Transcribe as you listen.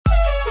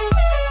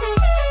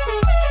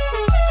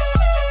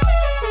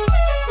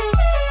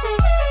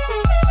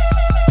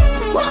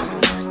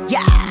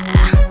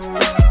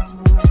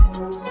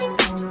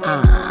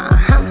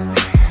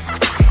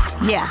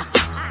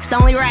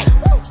It's only right.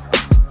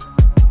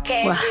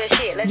 Well,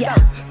 yeah.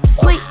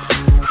 Sweet.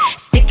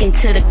 Sticking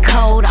to the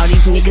code, all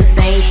these niggas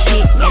ain't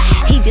shit.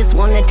 He just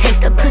wanna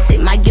taste the pussy,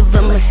 might give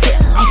him a sip.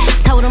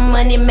 Told him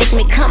money make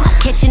me come,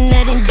 catch a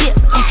nut and dip.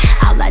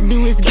 All I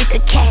do is get the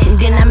cash and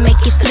then I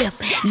make it flip.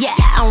 Yeah,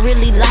 I don't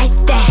really like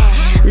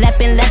that.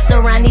 Lapping laps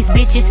around these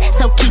bitches,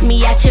 so keep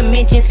me out your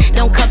mentions.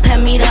 Don't compare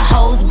me to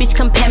hoes, bitch,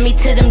 compare me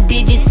to them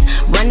digits.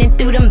 Running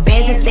through them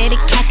bands instead of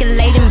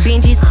calculating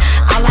binges.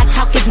 All I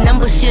talk is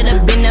numbers,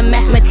 should've been a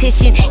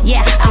mathematician.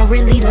 Yeah, I'm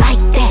really like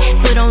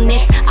that. Put on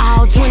next,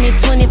 all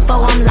 2024,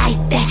 I'm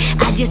like that.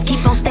 I just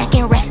keep on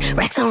stacking racks,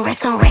 racks on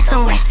racks on racks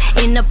on racks.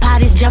 In the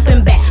pot is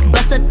jumping back,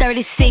 bust a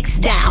 36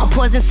 down.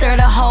 Poison stir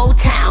the whole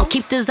town,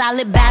 keep the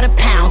solid by the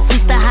pound.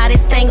 Sweet's the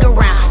hottest thing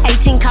around.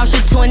 18 cost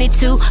you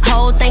 22,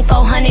 whole thing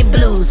 400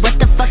 blues. What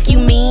the fuck you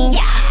mean?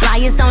 Yeah,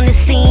 flyers on the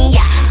scene.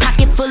 Yeah,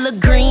 pocket full of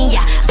green.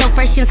 Yeah, so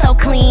fresh and so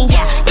clean.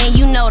 Yeah, and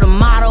you know the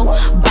motto,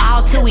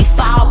 ball till we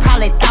fall.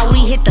 Probably thought we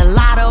hit the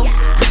lotto.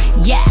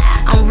 Yeah,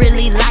 I'm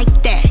really like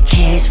that.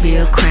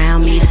 Cashville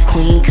crown me the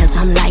queen, cause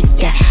I'm like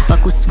that.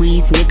 Fuck with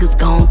Swedes, niggas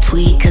gon'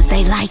 tweet, cause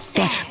they like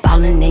that.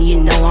 Ballin' and you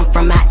know I'm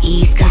from out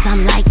east, cause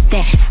I'm like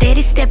that.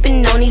 Steady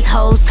stepping on these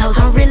hoes' toes,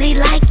 I'm really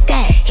like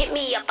that.